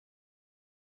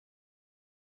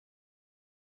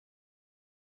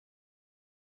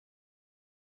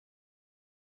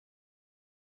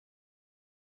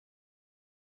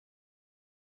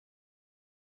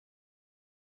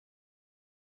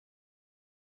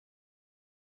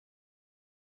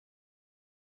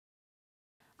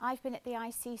I've been at the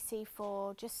ICC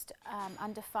for just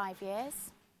under 5 years,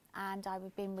 and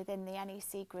I've been within the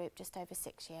NEC group just over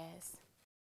 6 years.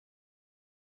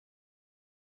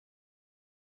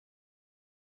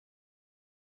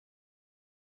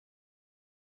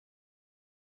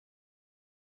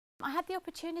 I had the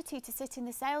opportunity to sit in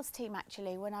the sales team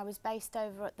actually when I was based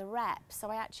over at the Rep, so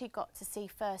I actually got to see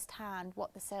firsthand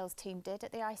what the sales team did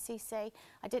at the ICC.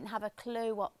 I didn't have a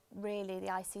clue what really the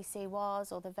ICC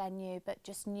was or the venue, but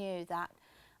just knew that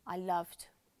I loved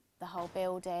the whole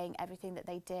building, everything that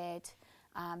they did.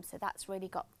 So that's really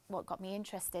what got me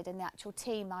interested, and the actual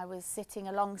team I was sitting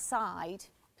alongside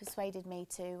persuaded me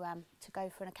to go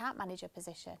for an account manager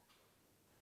position.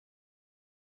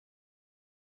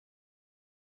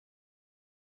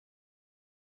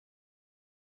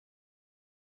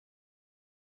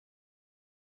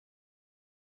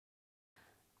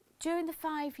 During the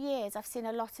 5 years, I've seen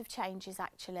a lot of changes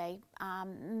actually,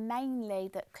 mainly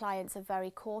that clients are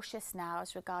very cautious now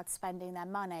as regards spending their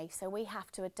money. So we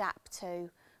have to adapt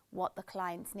to what the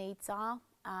client's needs are,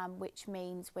 which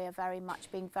means we're very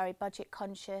much being very budget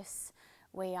conscious.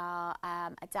 We are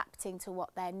adapting to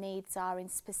what their needs are in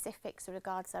specifics as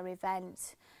regards their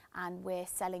event, and we're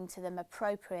selling to them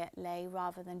appropriately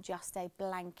rather than just a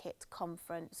blanket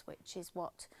conference, which is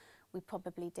what we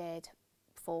probably did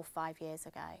 4 or 5 years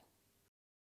ago.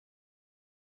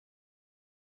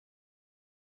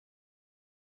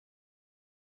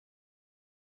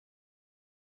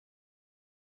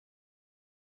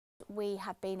 We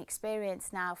have been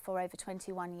experienced now for over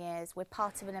 21 years. We're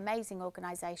part of an amazing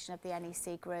organisation of the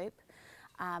NEC Group.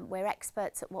 We're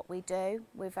experts at what we do.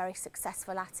 We're very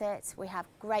successful at it. We have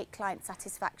great client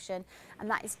satisfaction, and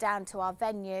that is down to our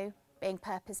venue being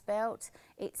purpose-built.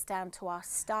 It's down to our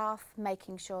staff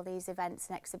making sure these events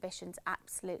and exhibitions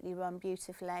absolutely run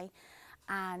beautifully,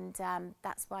 and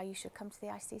that's why you should come to the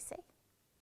ICC.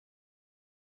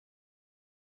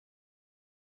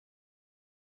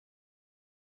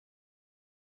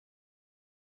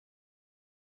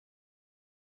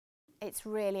 It's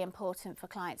really important for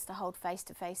clients to hold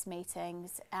face-to-face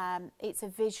meetings. It's a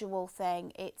visual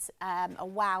thing, it's a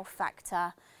wow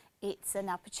factor, it's an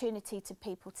opportunity to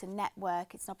people to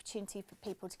network, it's an opportunity for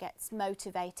people to get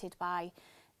motivated by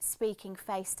speaking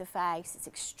face-to-face. It's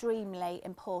extremely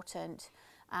important,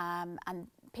 and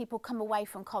people come away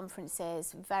from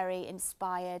conferences very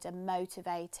inspired and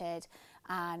motivated,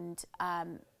 and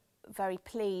very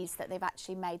pleased that they've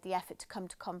actually made the effort to come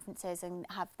to conferences and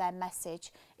have their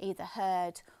message either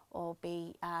heard or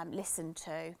be listened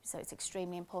to. So it's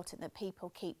extremely important that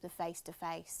people keep the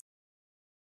face-to-face.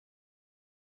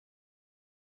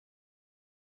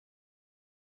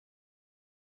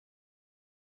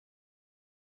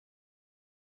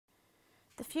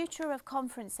 The future of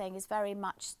conferencing is very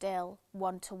much still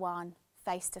one-to-one,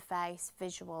 face-to-face,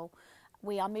 visual.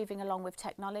 We are moving along with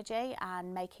technology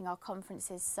and making our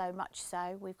conferences so much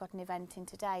so. We've got an event in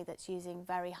today that's using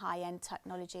very high-end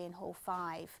technology in Hall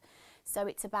 5. So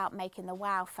it's about making the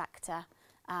wow factor,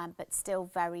 but still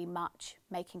very much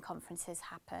making conferences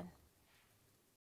happen.